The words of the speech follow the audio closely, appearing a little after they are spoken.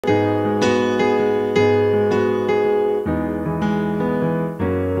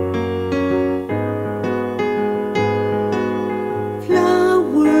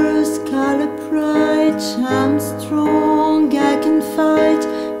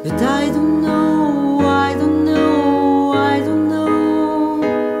but I don't know, I don't know, I don't know.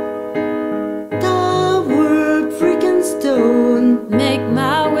 Tower, brick and stone, make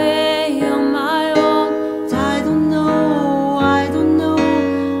my way on my own. But I don't know, I don't know,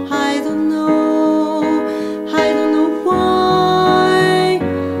 I don't know, I don't know why,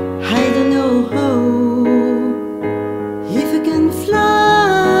 I don't know how. If I can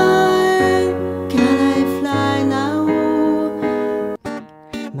fly, can I fly now?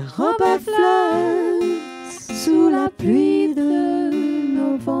 Ma robe à fleurs sous la pluie de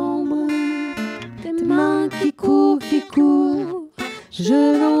novembre. Tes mains qui courent,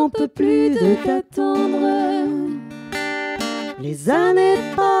 je n'en peux plus de t'attendre. Les années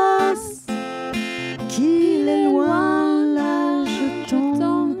passent, qu'il est loin là je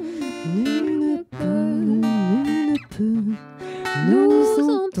tombe. Nul ne peut nous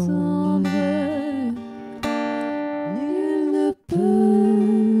entendre. Nul ne peut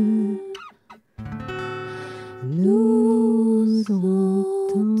nous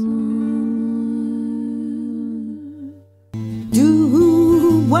entendre.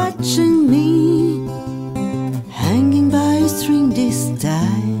 Do watching me hanging by a string this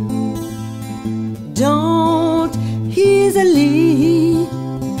time. Don't easily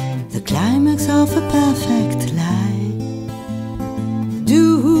the climax of a perfect lie.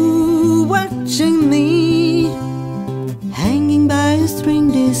 Do watching me hanging by a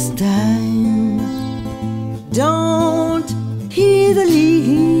string this time. Don't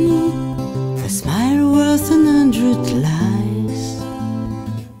easily a smile worth 100 lies.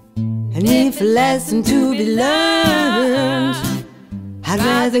 And if a lesson to be learned, I'd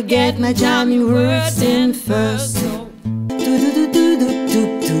rather get my charming words in first.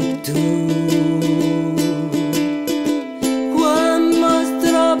 Quoi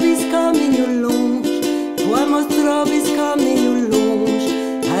mostropis caminho longe, quoi mostropis caminho longe,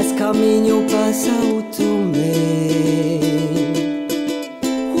 as caminho passa o também.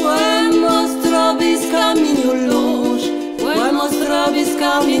 Quoi mostropis caminho longe, quoi mostropis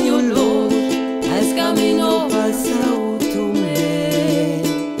caminho longe, as caminho passa o também.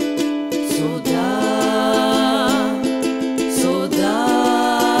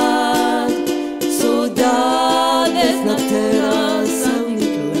 Saudade, saudades na terra sangue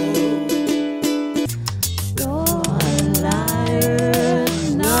glow. You're a liar,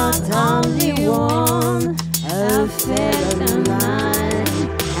 not only one, a feather mine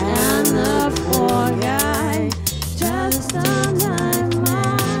and a poor guy, just a night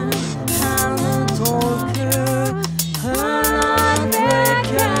man and a talker, another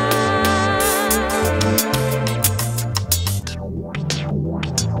guy.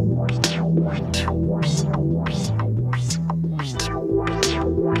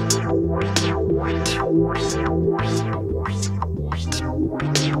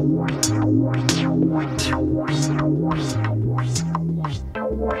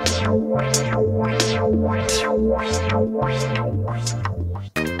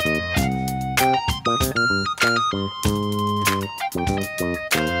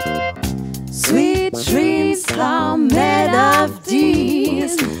 Sweet dreams are made of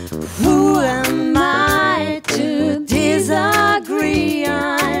these. Who am I to disagree?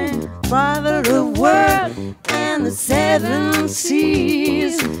 I travel the world and the 7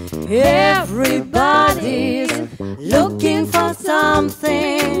 seas. Everybody's looking for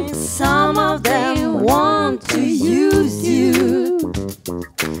something. Some of them want to use you.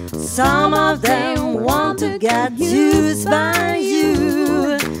 Some of them want to get used by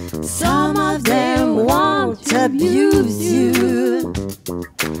you. Some of them want to abuse you.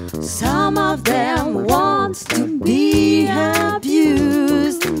 Some of them want to be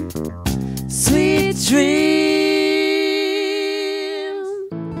abused. Sweet dreams.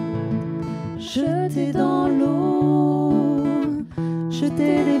 Jeter dans l'eau,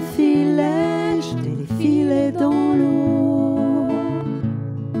 jeter des filets dans l'eau.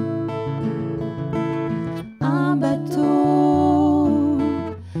 Un bateau,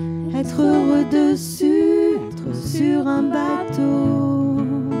 être heureux dessus, être sur un bateau.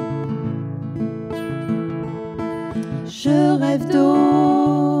 Je rêve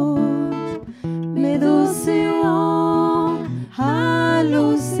d'eau, mais d'océan à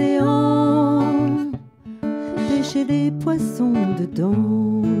l'océan, pêcher des poissons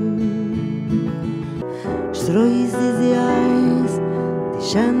dedans. Strój z ideais,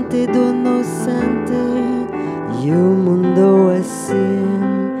 deixante do inocente, e o mundo assim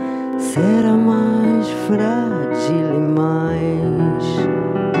será mais frágil e mais.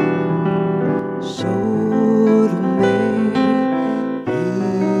 Choro-me e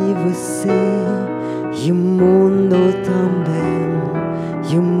você, e o mundo também, e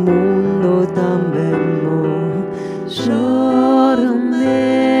e o mundo também chora-me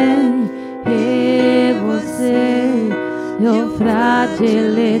e você, eu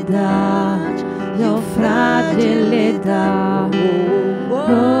fragilidade,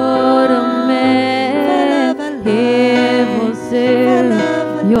 chora-me e você,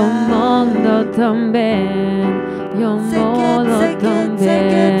 e o mundo também, e o mundo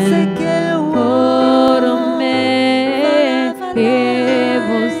também, chora-me e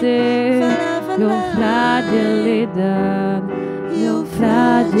você, e o fragilidade,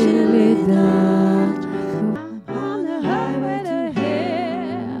 I'm on the highway to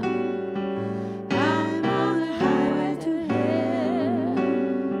hell. I'm on the highway to hell.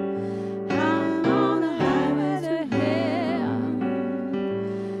 I'm on the highway to hell.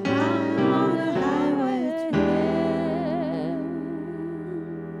 I'm on the highway to hell.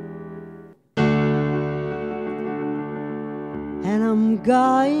 And I'm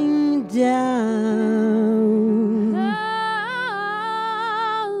going down.